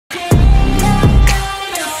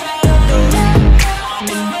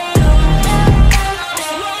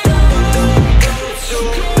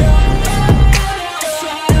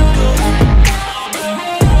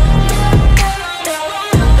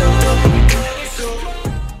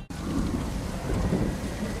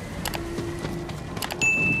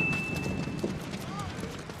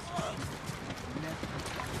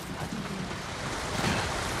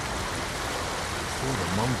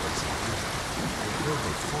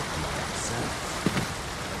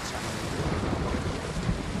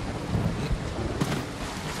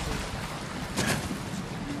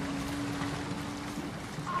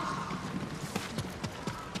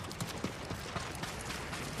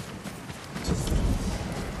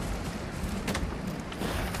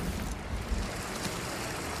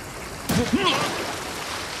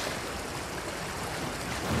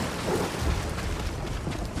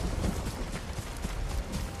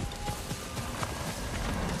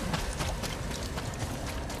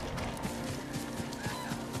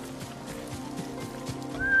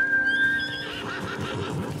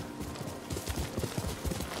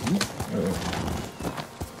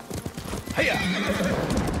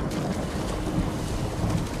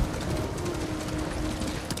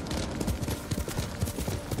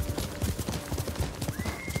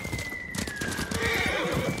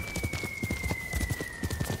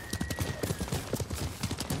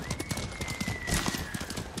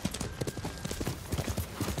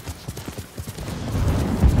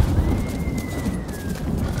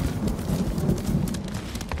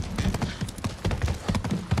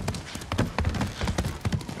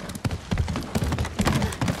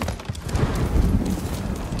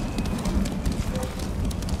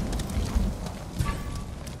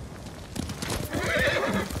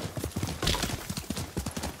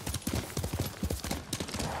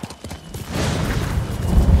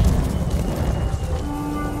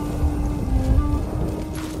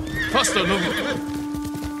Faster, Nobu!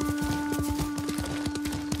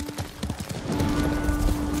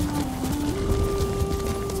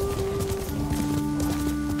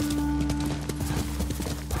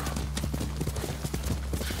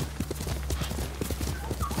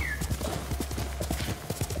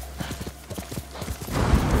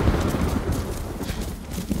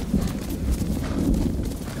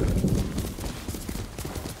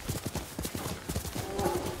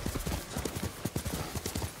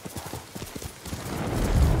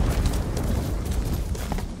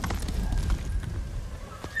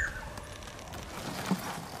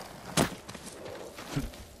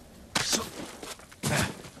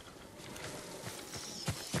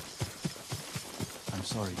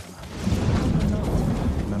 Sorry, Yama.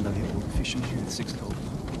 Remember the old fisherman with 6 toes?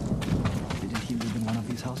 Didn't he live in one of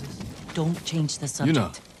these houses? Don't change the subject.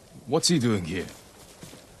 Yuna, what's he doing here?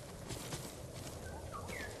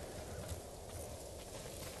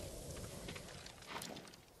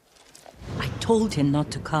 I told him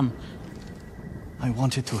not to come. I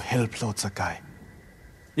wanted to help Lord Sakai.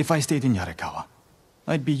 If I stayed in Yarikawa,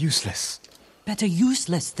 I'd be useless. Better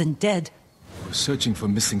useless than dead. We're searching for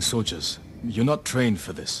missing soldiers. You're not trained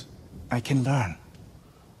for this. I can learn.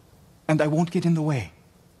 And I won't get in the way.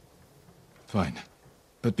 Fine.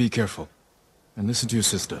 But be careful. And listen to your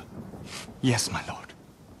sister. Yes, my lord.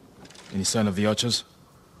 Any sign of the archers?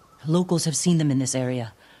 Locals have seen them in this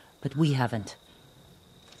area, but we haven't.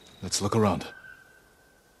 Let's look around.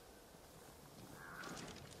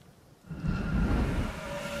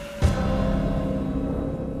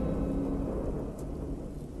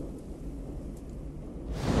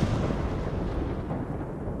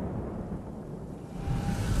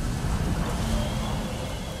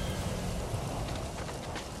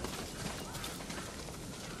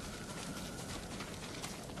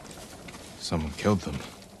 Someone killed them.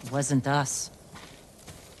 Wasn't us.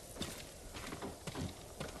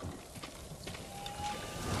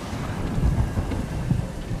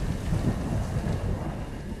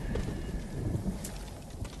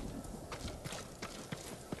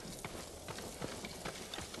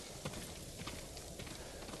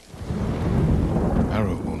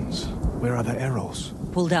 Arrow wounds. Where are the arrows?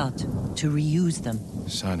 Pulled out to reuse them.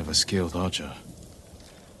 Sign of a skilled archer.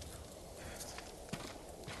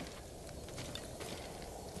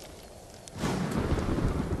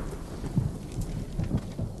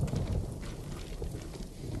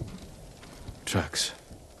 Tracks.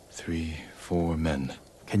 3, 4 men.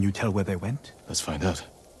 Can you tell where they went? Let's find out.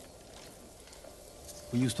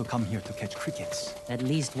 We used to come here to catch crickets. At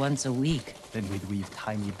least once a week. Then we'd weave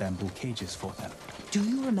tiny bamboo cages for them. Do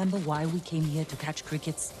you remember why we came here to catch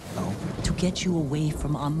crickets? No. To get you away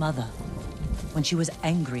from our mother. When she was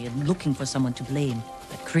angry and looking for someone to blame,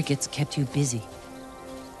 the crickets kept you busy.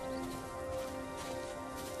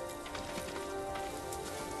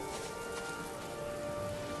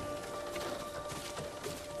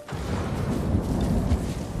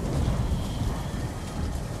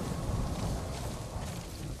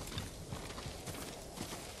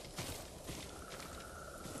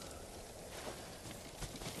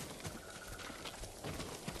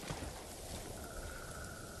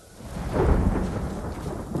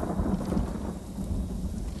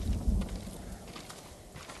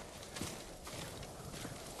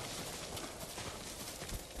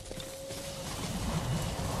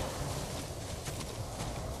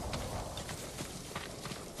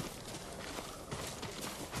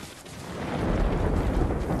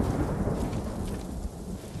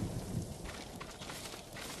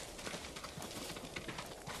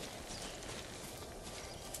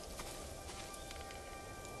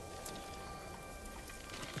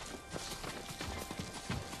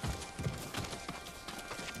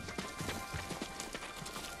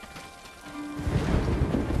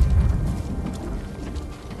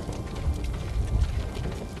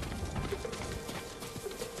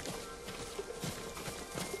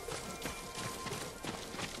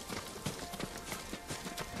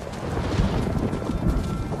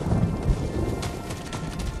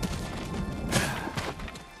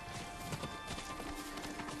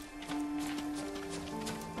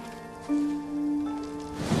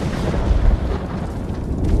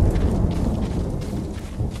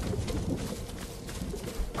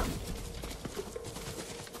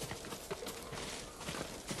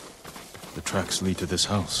 tracks lead to this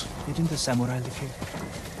house. Didn't the samurai live here?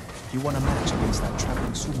 You want a match against that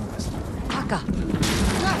traveling sumo wrestler? Taka!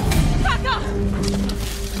 Taka!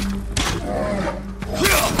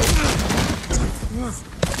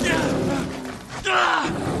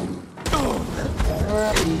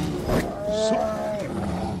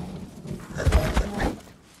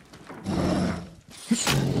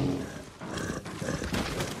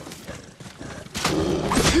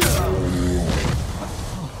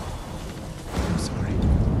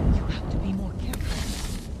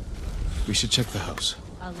 We should check the house.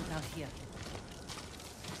 I'll look out here.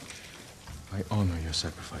 I honor your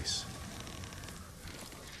sacrifice.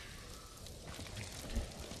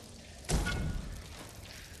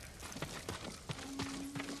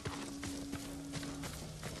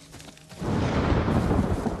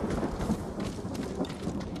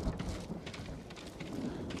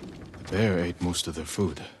 The bear ate most of their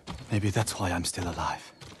food. Maybe that's why I'm still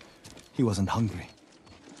alive. He wasn't hungry.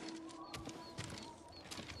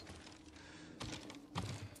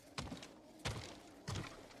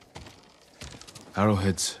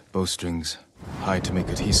 Arrowheads, bowstrings, hide to make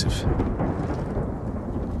adhesive.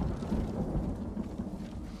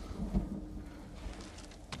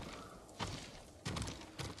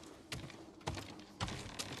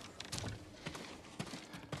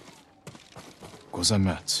 Gozan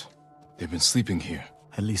mats. They've been sleeping here.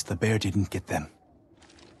 At least the bear didn't get them.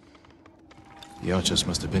 The archers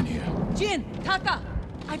must have been here. Jin! Taka!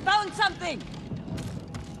 I found something!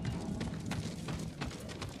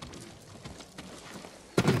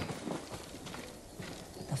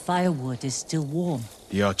 The firewood is still warm.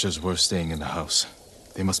 The archers were staying in the house.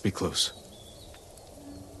 They must be close.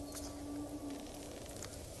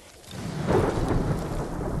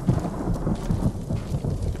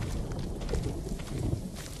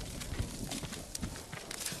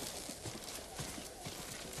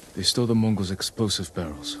 They stole the Mongols' explosive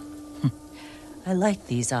barrels. I like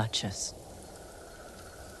these archers.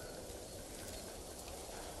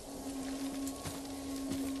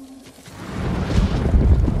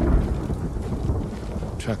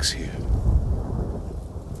 Tracks here.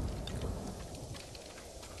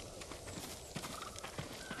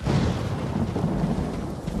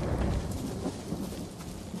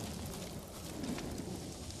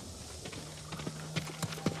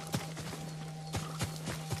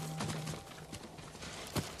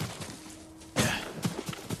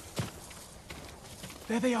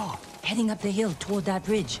 There they are. Heading up the hill toward that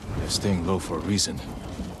ridge. They're staying low for a reason.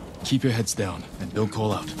 Keep your heads down and don't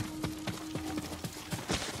call out.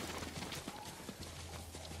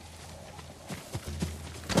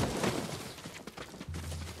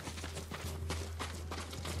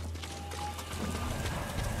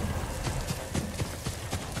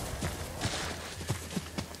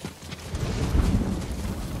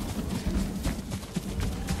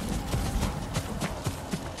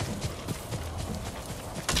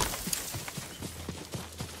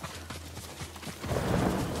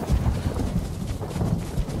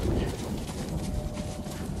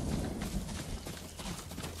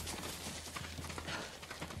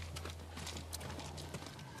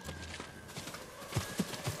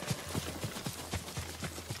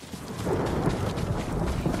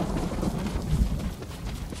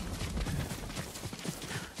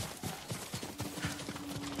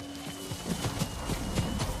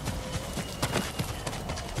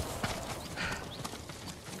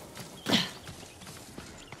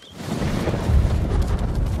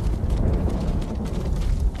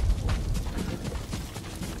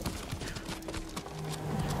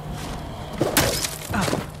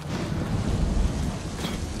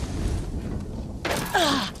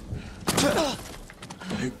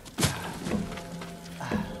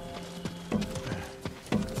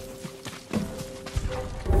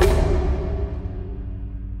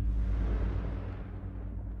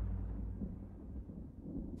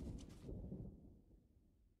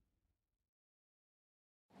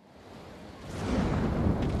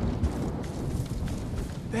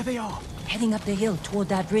 There they are. Heading up the hill toward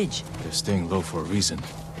that ridge. They're staying low for a reason.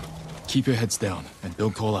 Keep your heads down and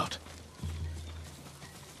don't call out.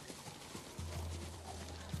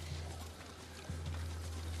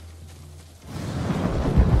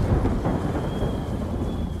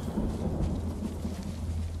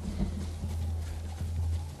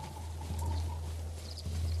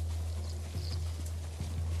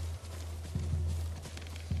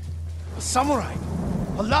 A samurai!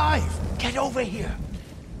 Alive! Get over here!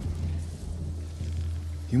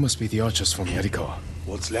 You must be the archers from Yarikawa.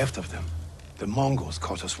 What's left of them? The Mongols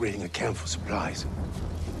caught us raiding a camp for supplies.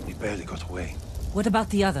 We barely got away. What about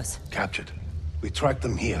the others? Captured. We tracked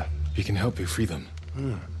them here. We can help you free them.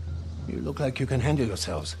 You look like you can handle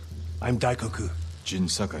yourselves. I'm Daikoku. Jin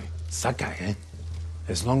Sakai. Sakai, eh?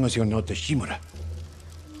 As long as you're not the Shimura.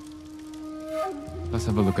 Let's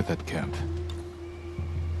have a look at that camp.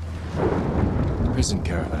 Prison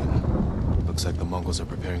caravan. Looks like the Mongols are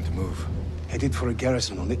preparing to move. Headed for a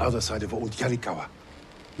garrison on the other side of old Yarikawa.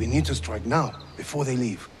 We need to strike now, before they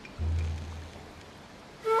leave.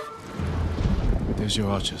 There's your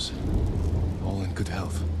archers. All in good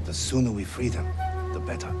health. The sooner we free them, the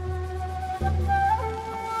better.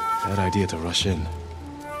 Bad idea to rush in.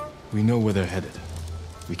 We know where they're headed.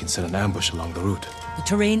 We can set an ambush along the route. The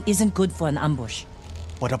terrain isn't good for an ambush.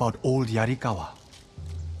 What about old Yarikawa?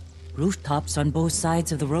 Rooftops on both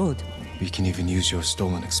sides of the road. We can even use your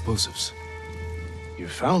stolen explosives. You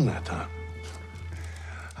found that, huh?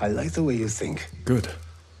 I like the way you think. Good.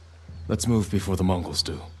 Let's move before the Mongols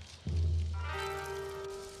do.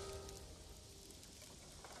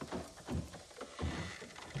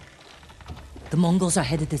 The Mongols are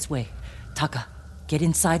headed this way. Taka, get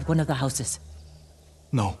inside one of the houses.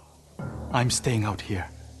 No. I'm staying out here.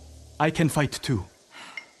 I can fight too.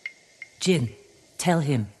 Jin, tell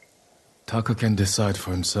him. Taka can decide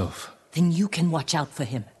for himself. Then you can watch out for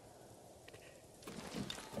him.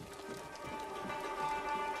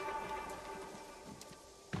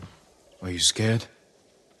 Are you scared?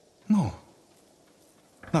 No.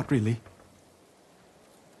 Not really.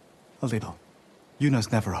 A little.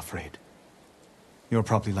 Yuna's never afraid. You're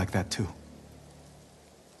probably like that too.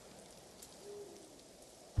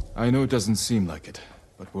 I know it doesn't seem like it,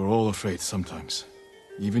 but we're all afraid sometimes.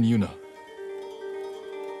 Even Yuna.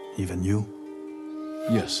 Even you?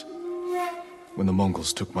 Yes. When the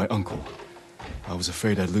Mongols took my uncle, I was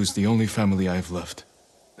afraid I'd lose the only family I have left.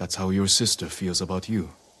 That's how your sister feels about you.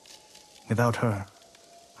 Without her,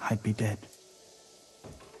 I'd be dead.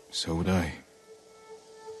 So would I.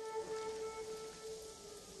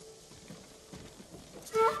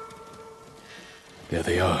 There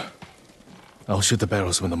they are. I'll shoot the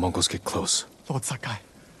barrels when the Mongols get close. Lord Sakai,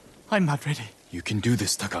 I'm not ready. You can do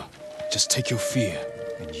this, Taka. Just take your fear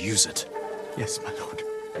and use it. Yes, my lord.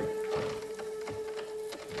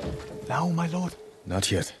 Now, my lord? Not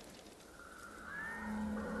yet.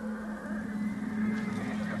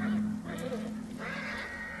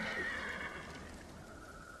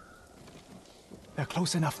 They're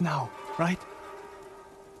close enough now, right?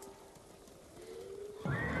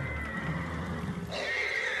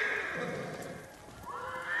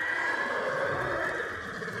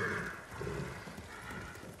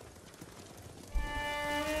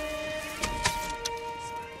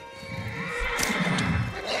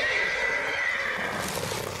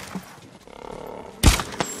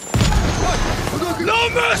 No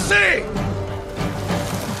mercy!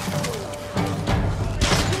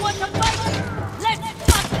 You want to fight? Let's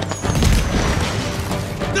fight!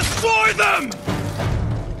 Destroy them!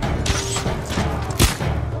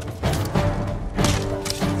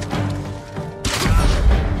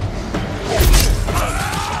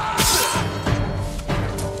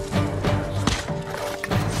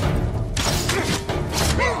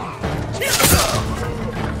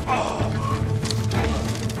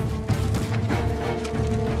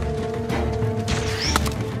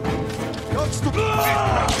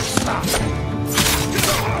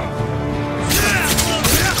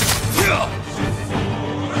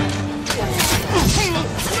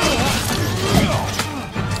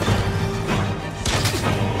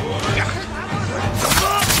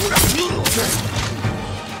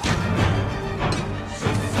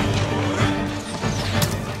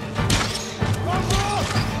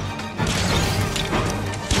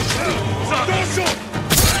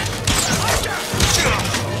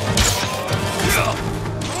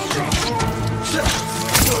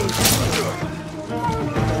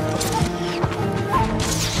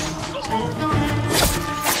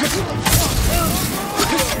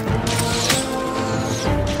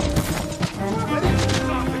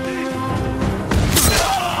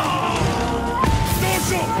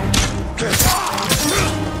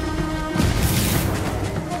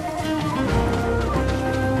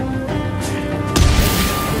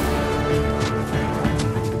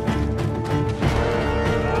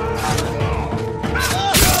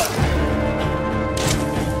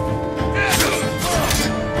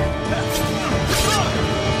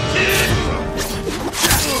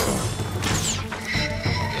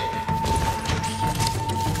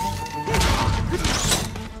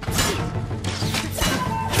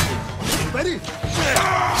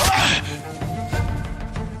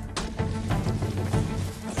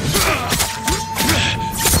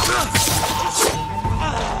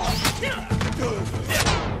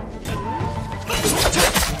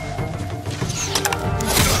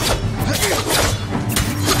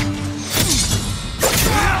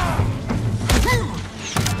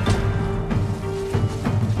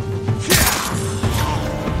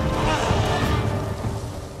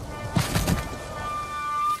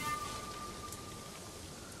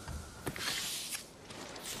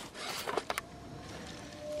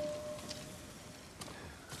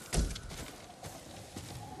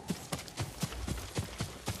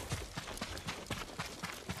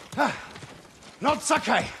 Lord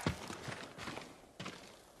Sakai!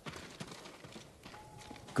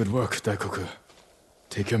 Good work, Daikoku.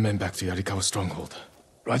 Take your men back to Yarikawa stronghold.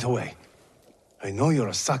 Right away. I know you're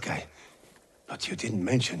a Sakai, but you didn't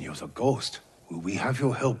mention you're a ghost. Will we have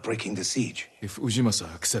your help breaking the siege? If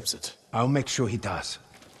Ujimasa accepts it. I'll make sure he does.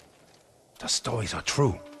 The stories are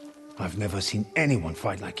true. I've never seen anyone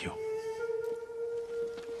fight like you.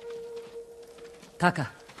 Taka,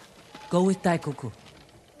 go with Daikoku.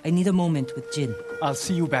 I need a moment with Jin. I'll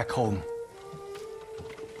see you back home.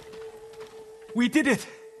 We did it!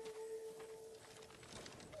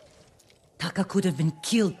 Taka could have been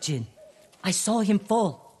killed, Jin. I saw him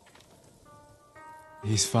fall.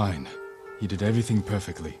 He's fine. He did everything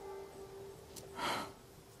perfectly.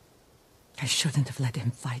 I shouldn't have let him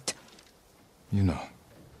fight. You know.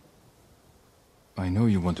 I know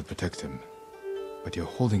you want to protect him, but you're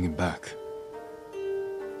holding him back.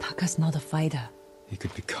 Taka's not a fighter. He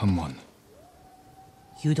could become one.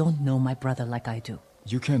 You don't know my brother like I do.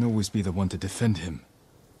 You can't always be the one to defend him.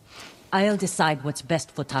 I'll decide what's best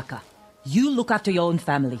for Taka. You look after your own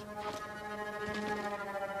family.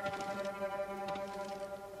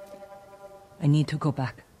 I need to go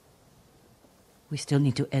back. We still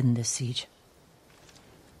need to end this siege.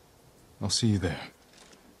 I'll see you there.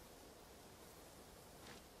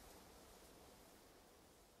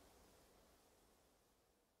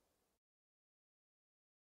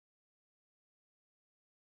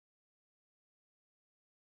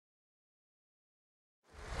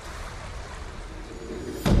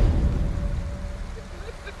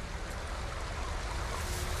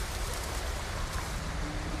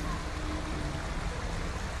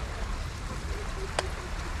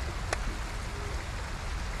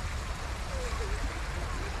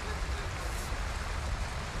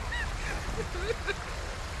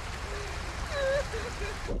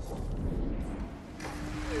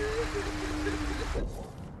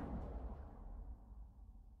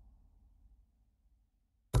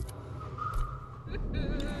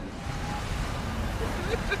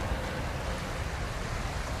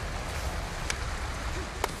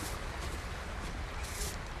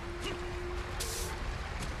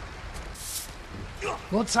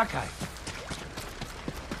 Lord Sakai.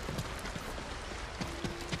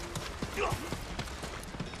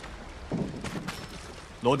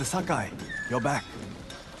 Lord Sakai, you're back.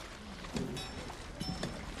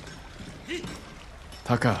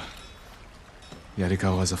 Taka.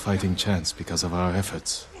 Yarikawa has a fighting chance because of our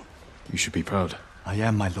efforts. You should be proud. I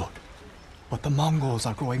am, my lord. But the Mongols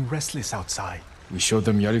are growing restless outside. We showed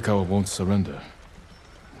them Yarikawa won't surrender.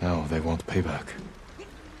 Now they want payback.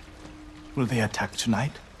 Will they attack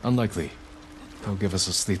tonight? Unlikely. They'll give us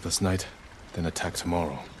a sleepless night, then attack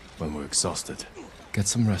tomorrow, when we're exhausted. Get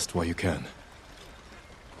some rest while you can.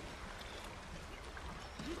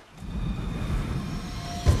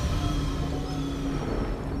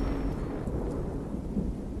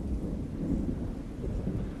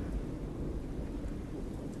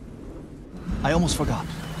 I almost forgot.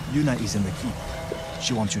 Yuna is in the keep.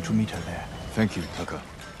 She wants you to meet her there. Thank you, Taka.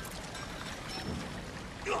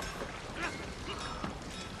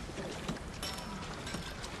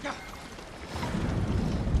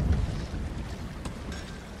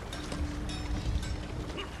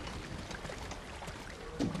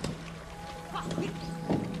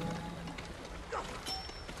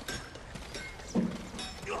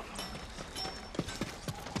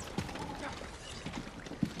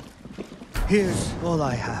 Here's all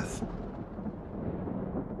I have.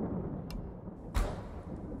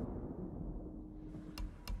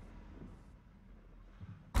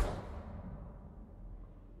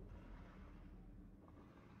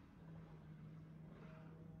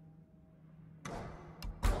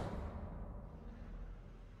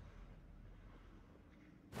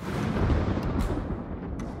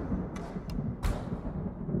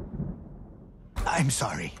 I'm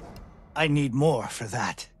sorry. I need more for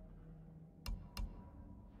that.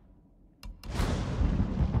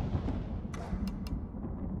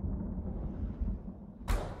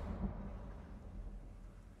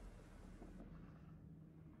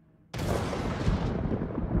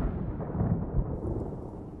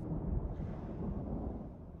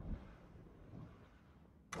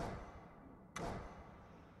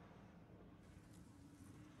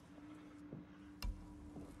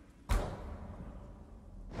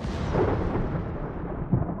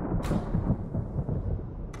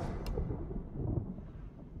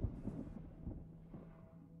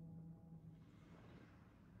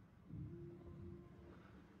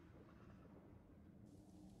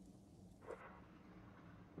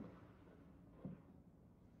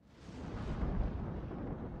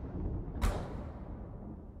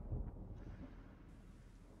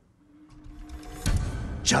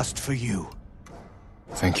 just for you.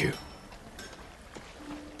 Thank you.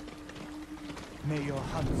 May your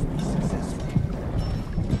hunts be successful.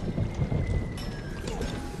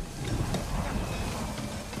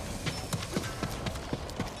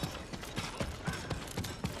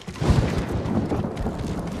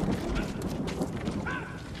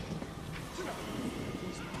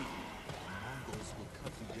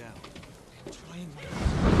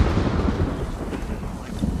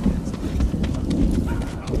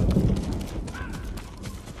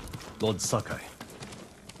 Lord Sakai.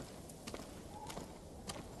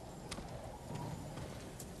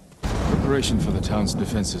 Preparation for the town's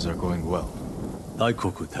defenses are going well.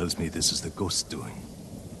 Daikoku tells me this is the Ghost's doing.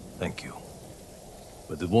 Thank you.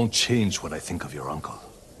 But it won't change what I think of your uncle.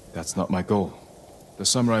 That's not my goal. The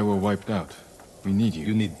samurai were wiped out. We need you.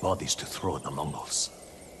 You need bodies to throw at the Mongols.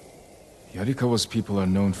 Yarikawa's people are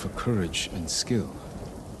known for courage and skill.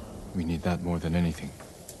 We need that more than anything.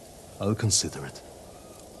 I'll consider it.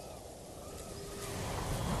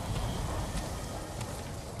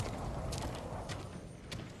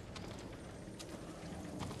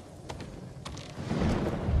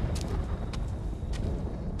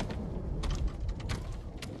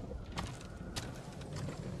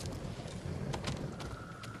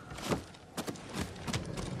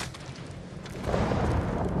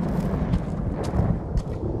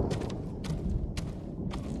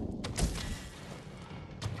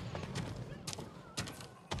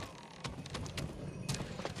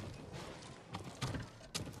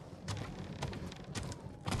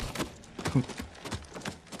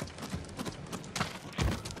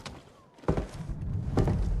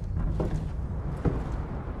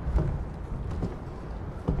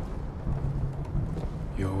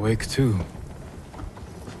 You're awake too.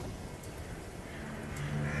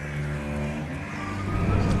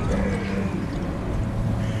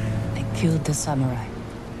 They killed the samurai.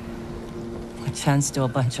 What chance do a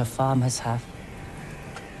bunch of farmers have?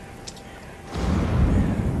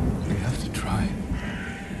 We have to try.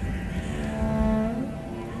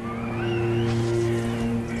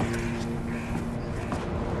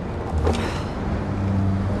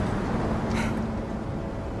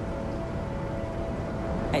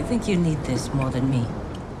 I think you need this more than me.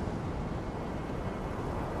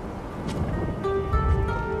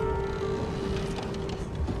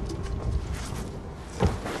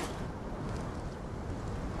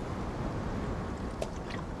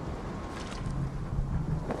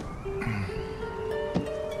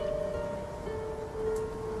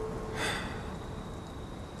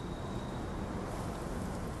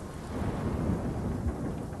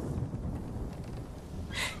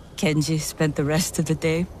 Kenji spent the rest of the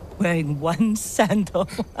day wearing one sandal.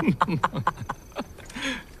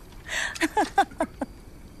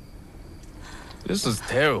 This is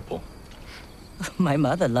terrible. My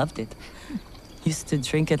mother loved it. Used to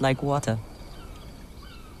drink it like water.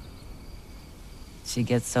 She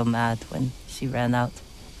gets so mad when she ran out.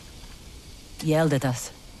 Yelled at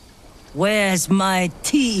us. "Where's my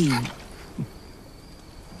tea?"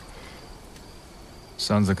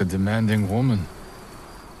 Sounds like a demanding woman.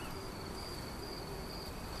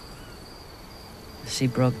 She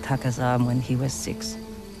broke Taka's arm when he was 6.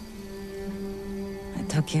 I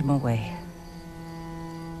took him away.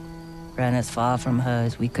 Ran as far from her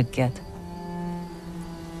as we could get.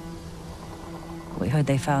 We heard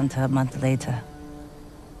they found her a month later.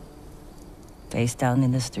 Face down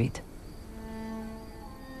in the street.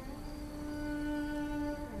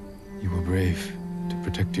 You were brave to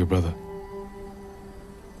protect your brother.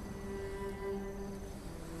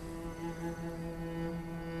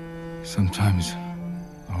 Sometimes,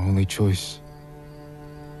 our only choice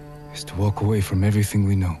is to walk away from everything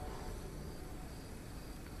we know.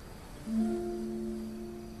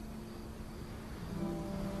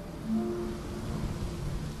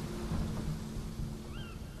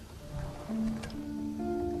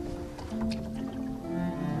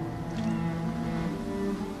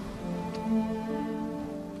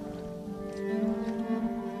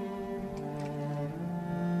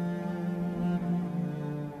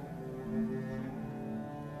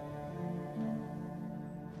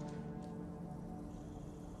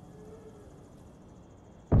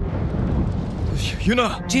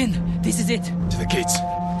 Yuna! Jin, this is it. To the gates.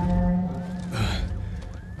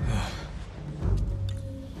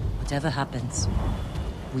 Whatever happens,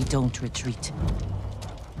 we don't retreat.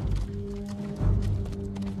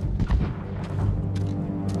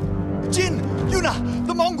 Jin! Yuna!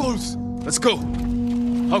 The Mongols! Let's go.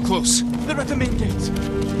 How close? They're at the main gates.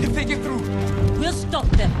 If they get through... We'll stop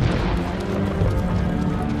them.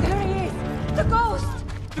 There he is! The ghost!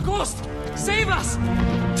 The ghost! Save us!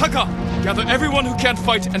 Taka, gather everyone who can't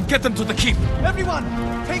fight and get them to the keep. Everyone,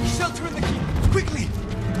 take shelter in the keep, quickly!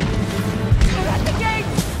 They're at the gate!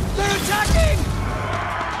 They're attacking!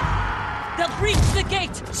 They'll breach the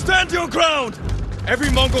gate! Stand your ground! Every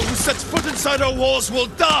Mongol who sets foot inside our walls will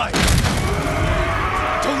die!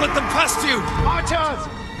 Don't let them past you! Archers!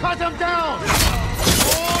 Cut them down!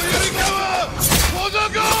 Oh, Yarikawa! For the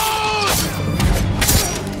gods!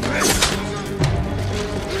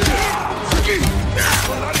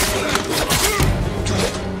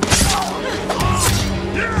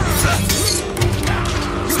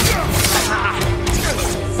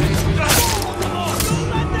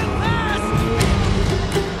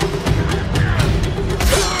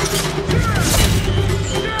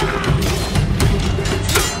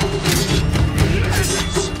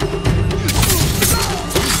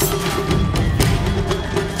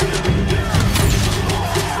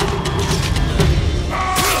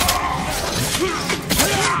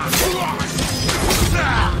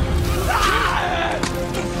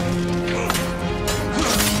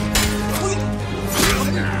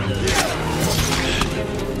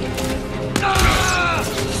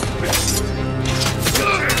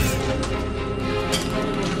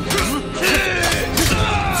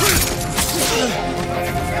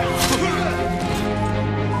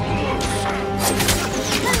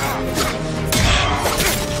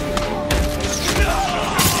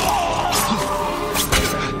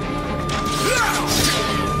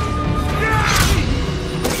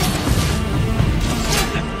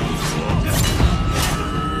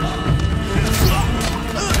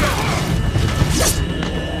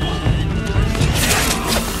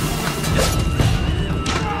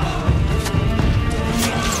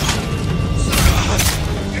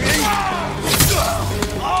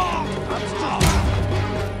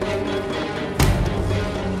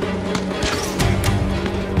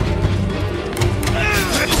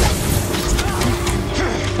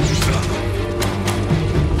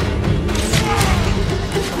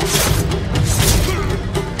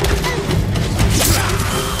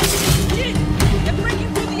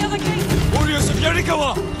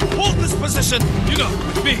 Yarikawa! Hold this position! You know,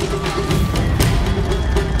 with me!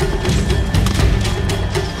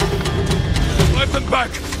 Drive them back!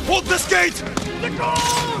 Hold this gate! Let go!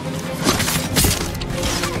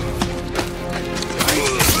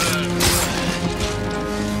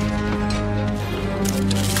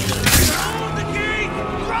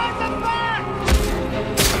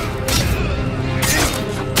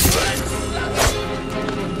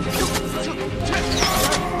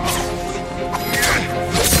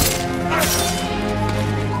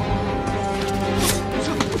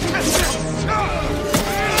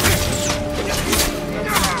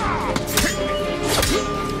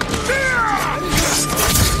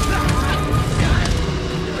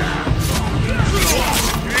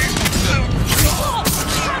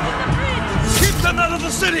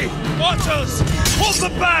 City! Watchers! Hold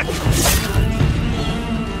them back!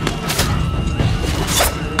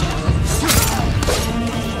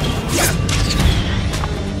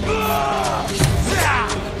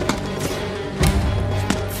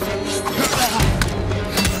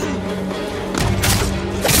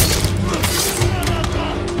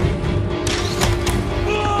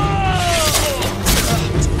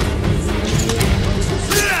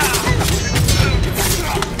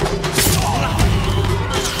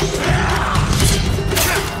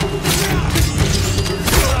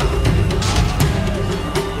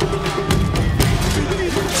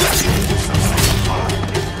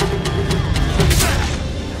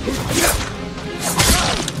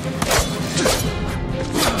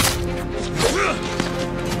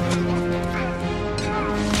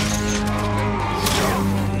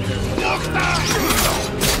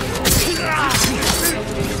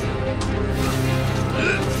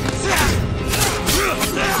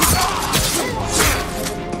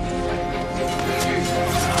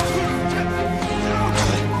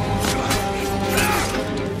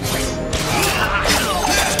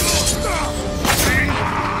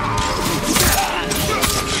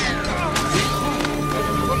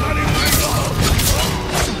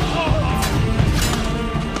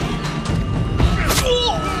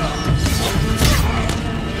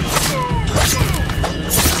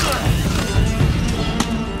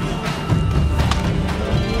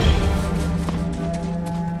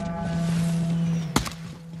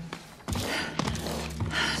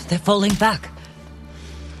 They're falling back.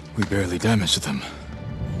 We barely damaged them.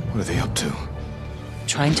 What are they up to?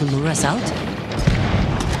 Trying to lure us out?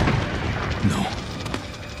 No.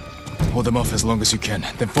 Hold them off as long as you can,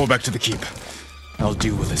 then fall back to the keep. I'll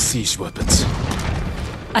deal with the siege weapons.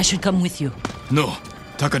 I should come with you. No.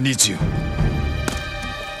 Taka needs you.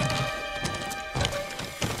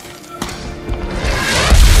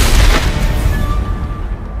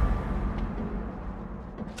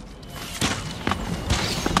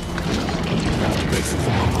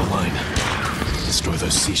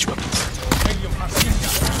 these weapons.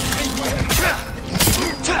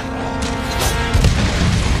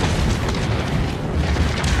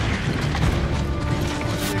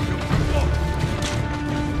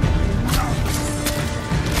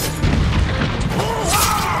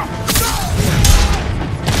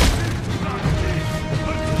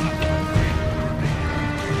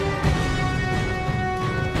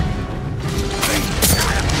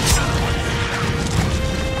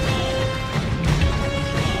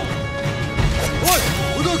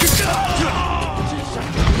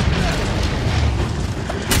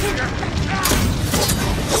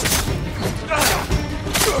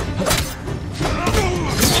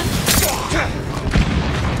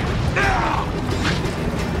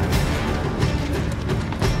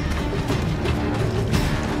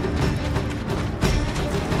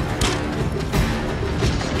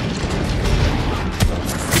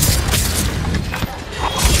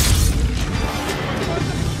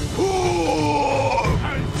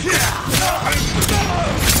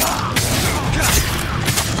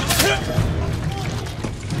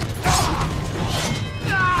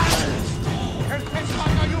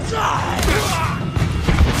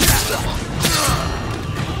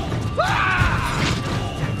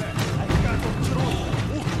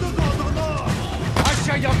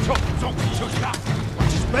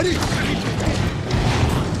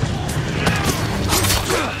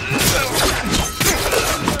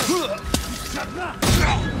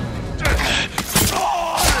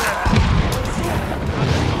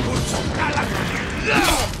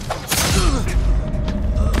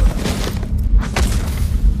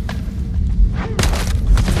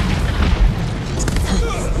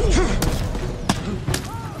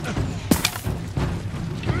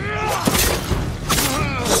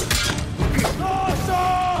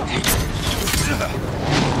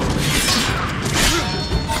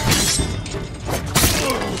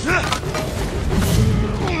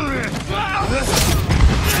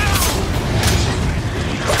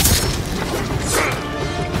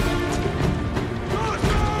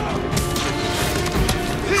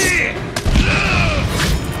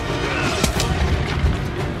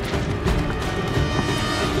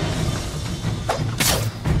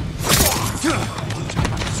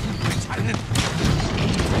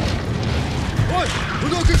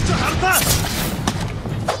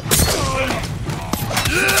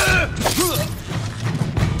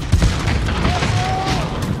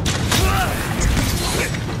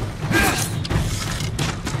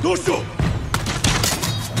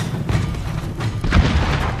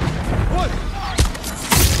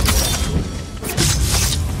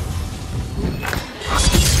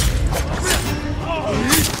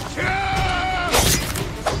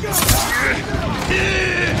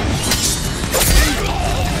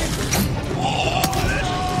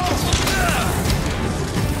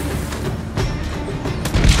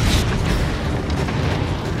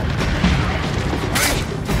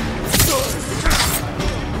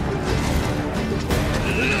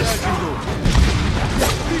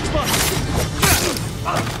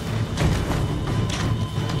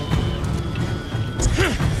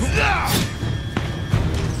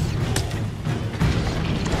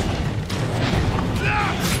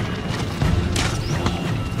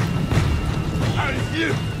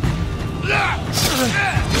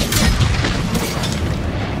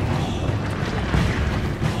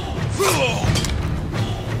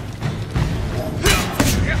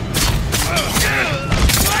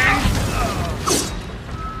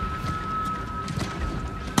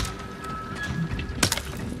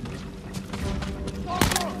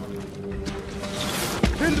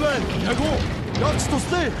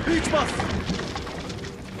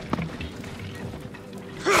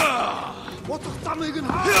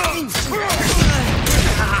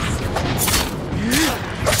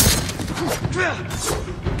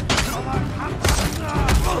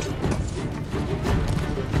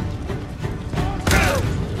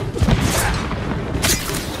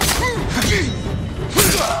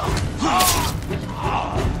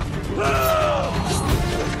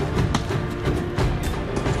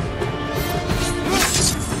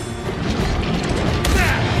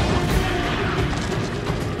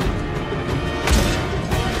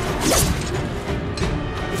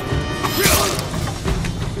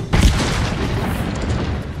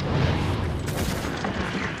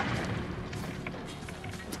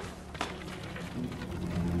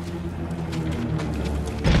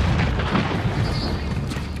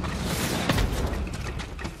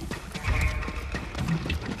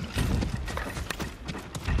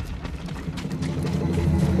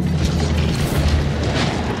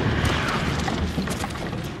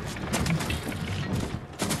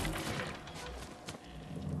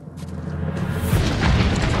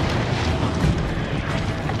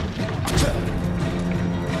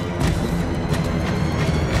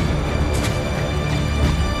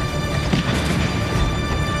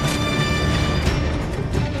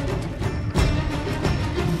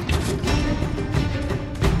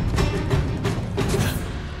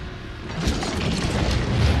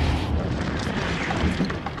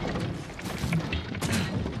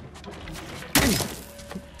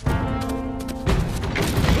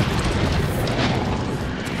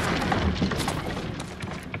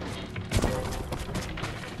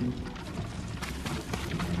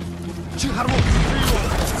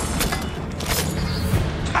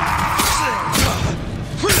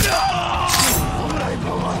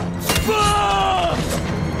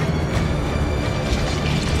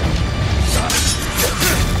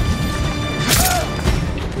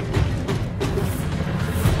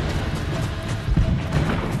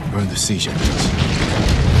 Burn the siege engines.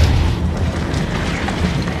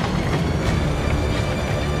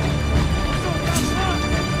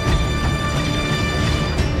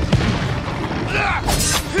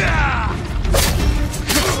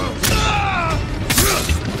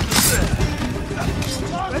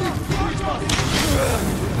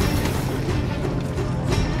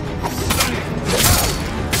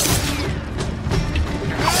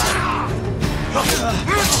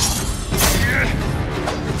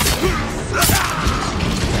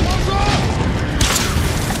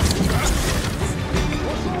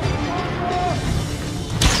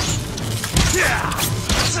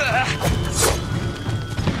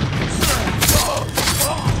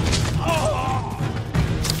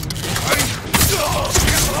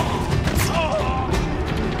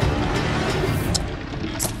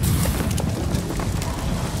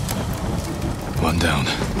 One down.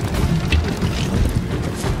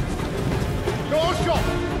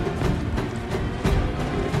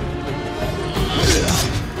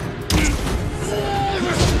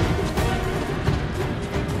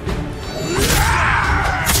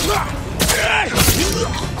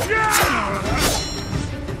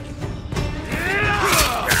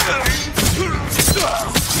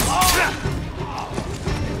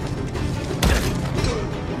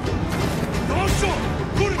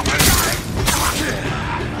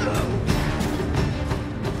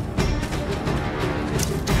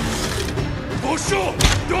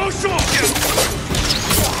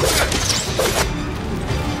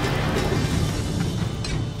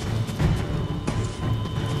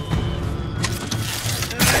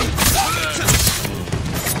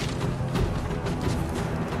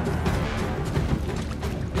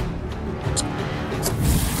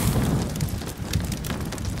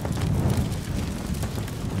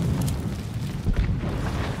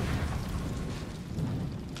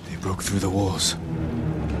 They broke through the walls.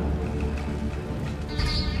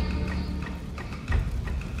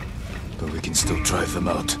 But we can still drive them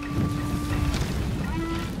out.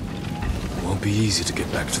 It won't be easy to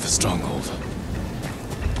get back to the stronghold.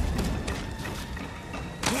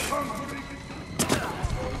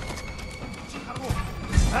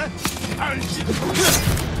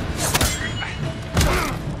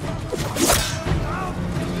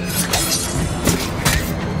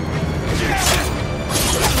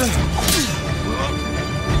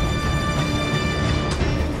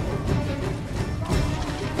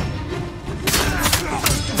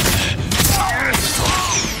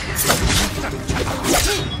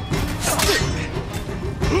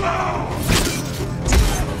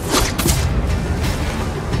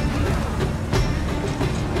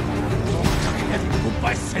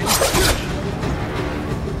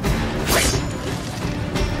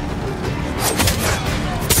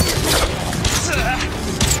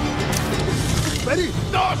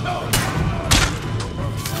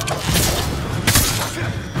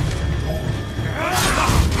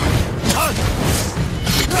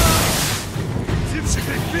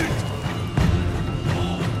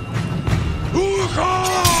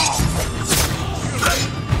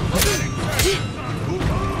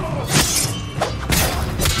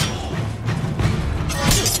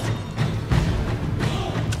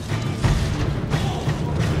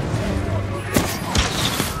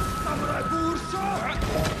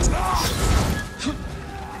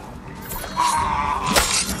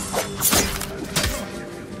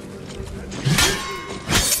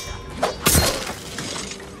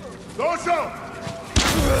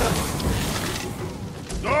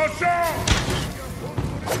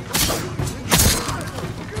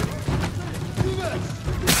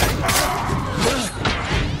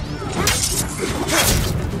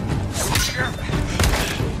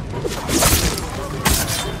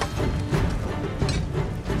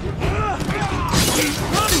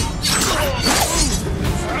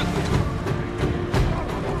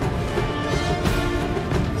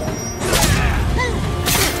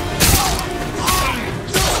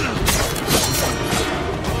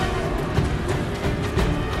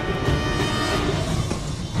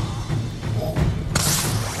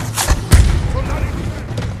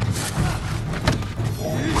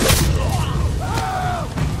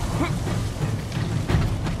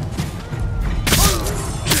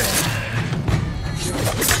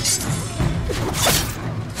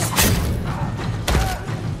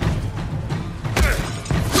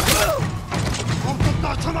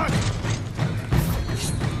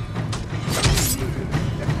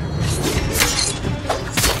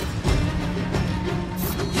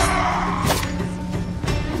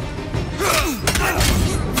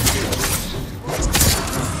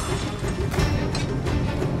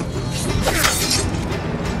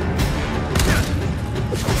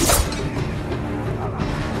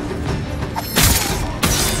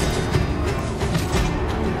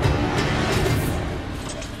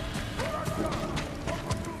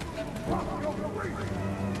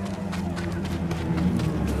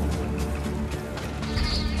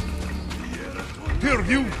 Hear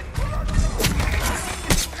you!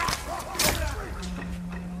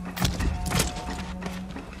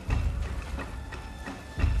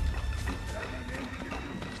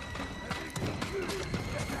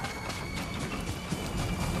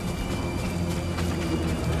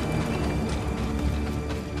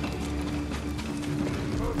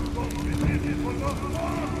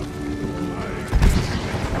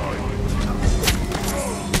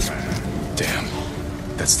 Damn.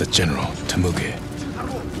 That's the general, Temuge.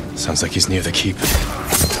 Sounds like he's near the keep.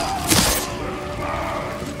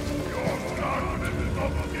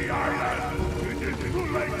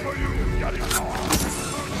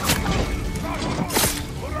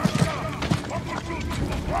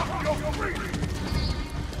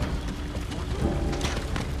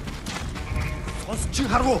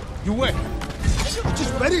 You wait.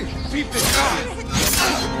 Just ready. Beat this guy.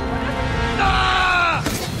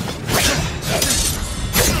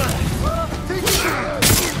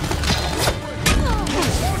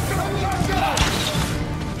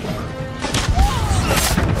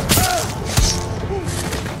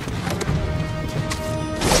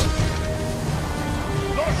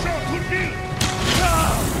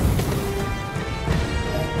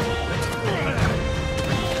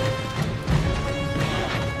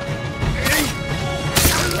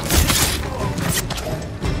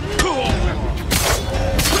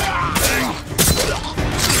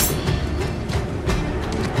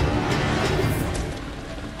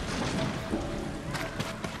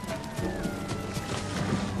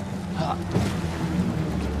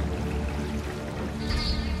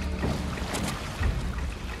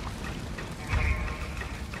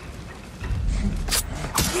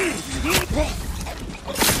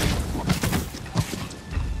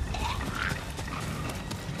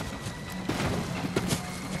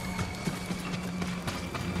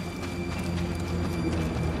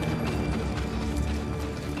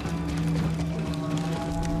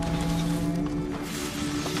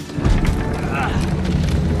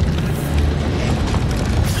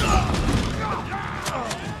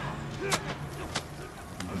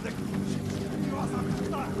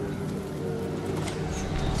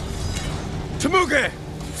 Temuge!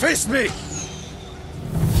 Face me!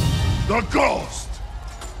 The ghost!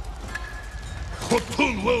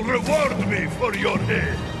 Khotun will reward me for your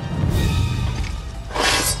head!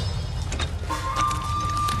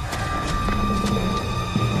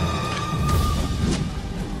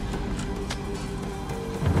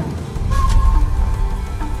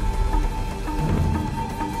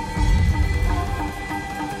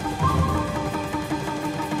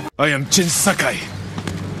 I am Jin Sakai,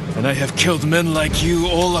 and I have killed men like you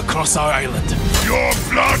all across our island. Your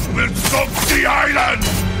blood will soak the island!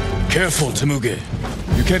 Careful, Temuge.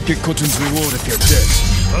 You can't get Khotun's reward if you're dead.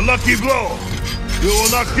 A lucky blow! You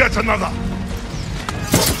will not get another!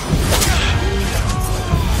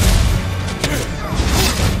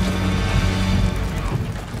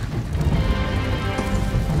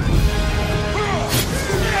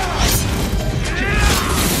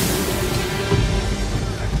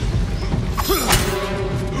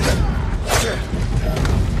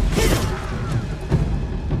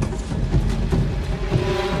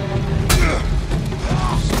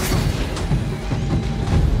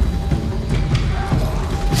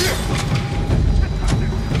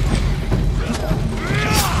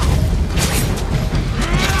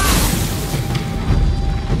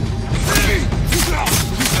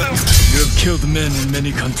 Killed men in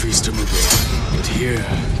many countries, Temuge. But here,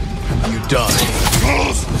 you die.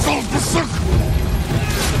 Ghost of Tsushima!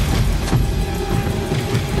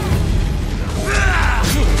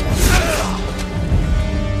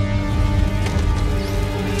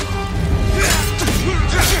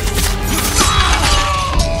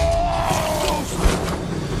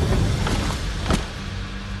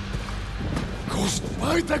 Ghost,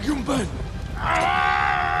 why take you men?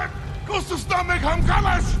 Ghost of stomach, ham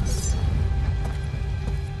kalash!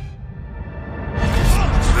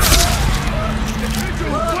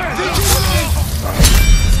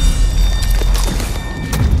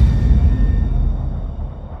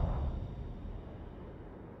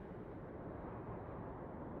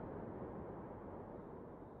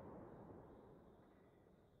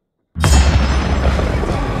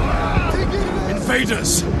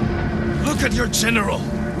 Invaders! Look at your general!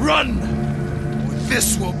 Run! Or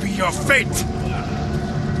this will be your fate!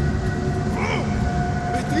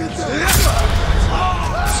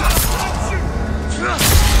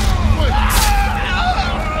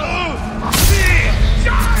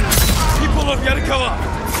 People of Yarikawa!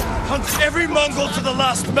 Hunt every Mongol to the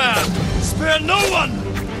last man! Spare no one!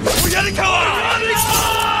 For Yarikawa!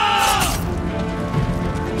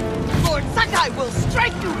 Sakai will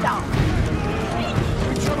strike you down!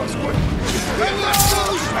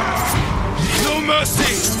 No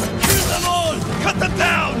mercy! Kill them all! Cut them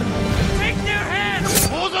down! Take their hands!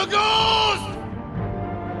 For the ghost!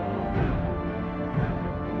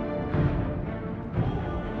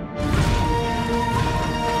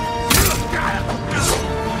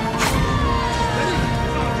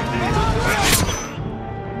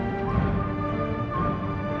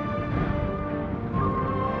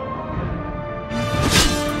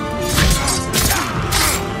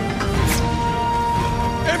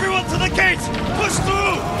 Everyone to the gate! Push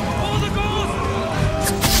through! For the ghost!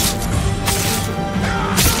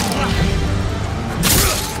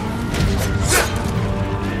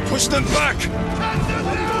 Push them back!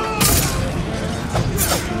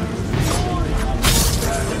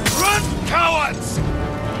 Run, cowards!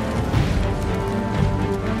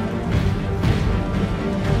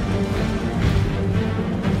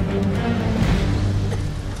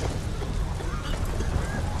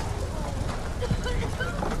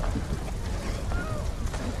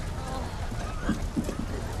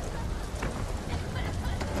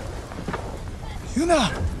 Yuna!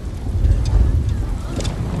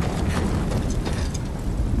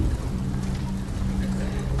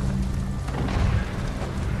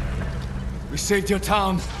 We saved your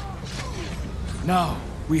town. Now,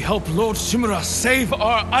 we help Lord Shimura save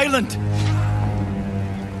our island!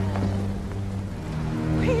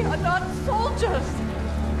 We are not soldiers!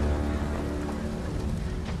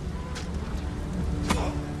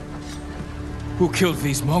 Who killed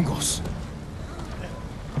these Mongols?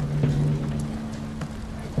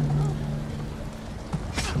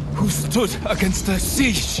 Who stood against the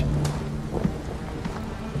siege?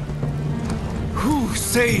 Who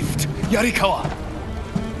saved Yarikawa?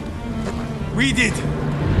 We did!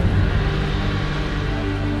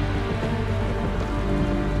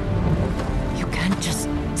 You can't just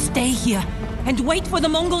stay here and wait for the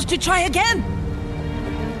Mongols to try again!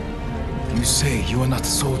 You say you are not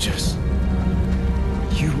soldiers.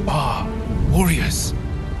 You are warriors.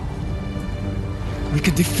 We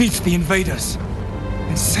can defeat the invaders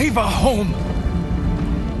and save our home.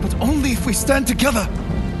 But only if we stand together.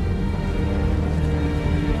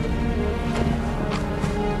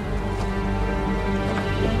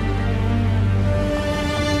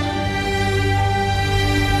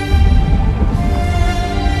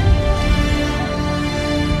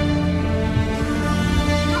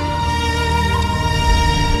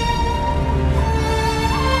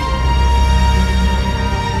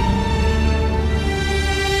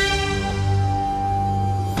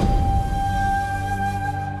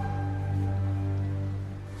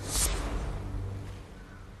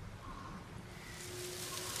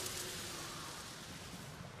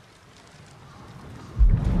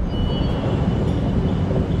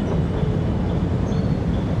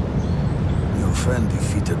 friend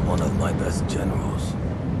defeated one of my best generals.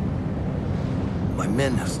 My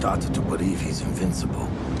men have started to believe he's invincible.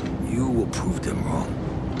 You will prove them wrong.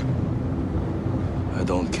 I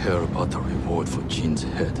don't care about the reward for Jin's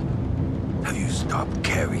head. Have you stopped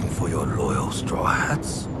caring for your loyal Straw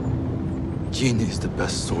Hats? Jin is the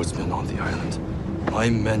best swordsman on the island. My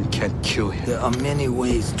men can't kill him. There are many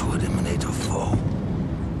ways to eliminate a foe.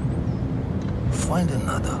 Find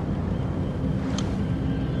another.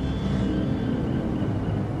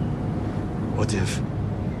 What if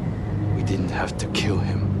we didn't have to kill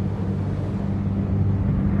him?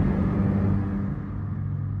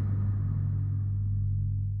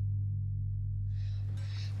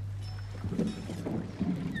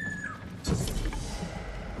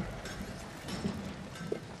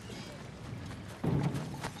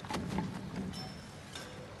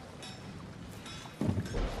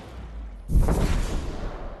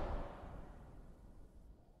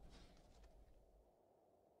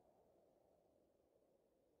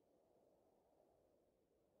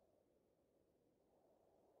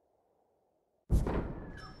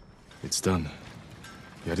 It's done.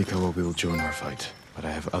 Yarikawa will join our fight, but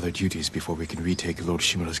I have other duties before we can retake Lord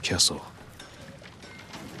Shimura's castle.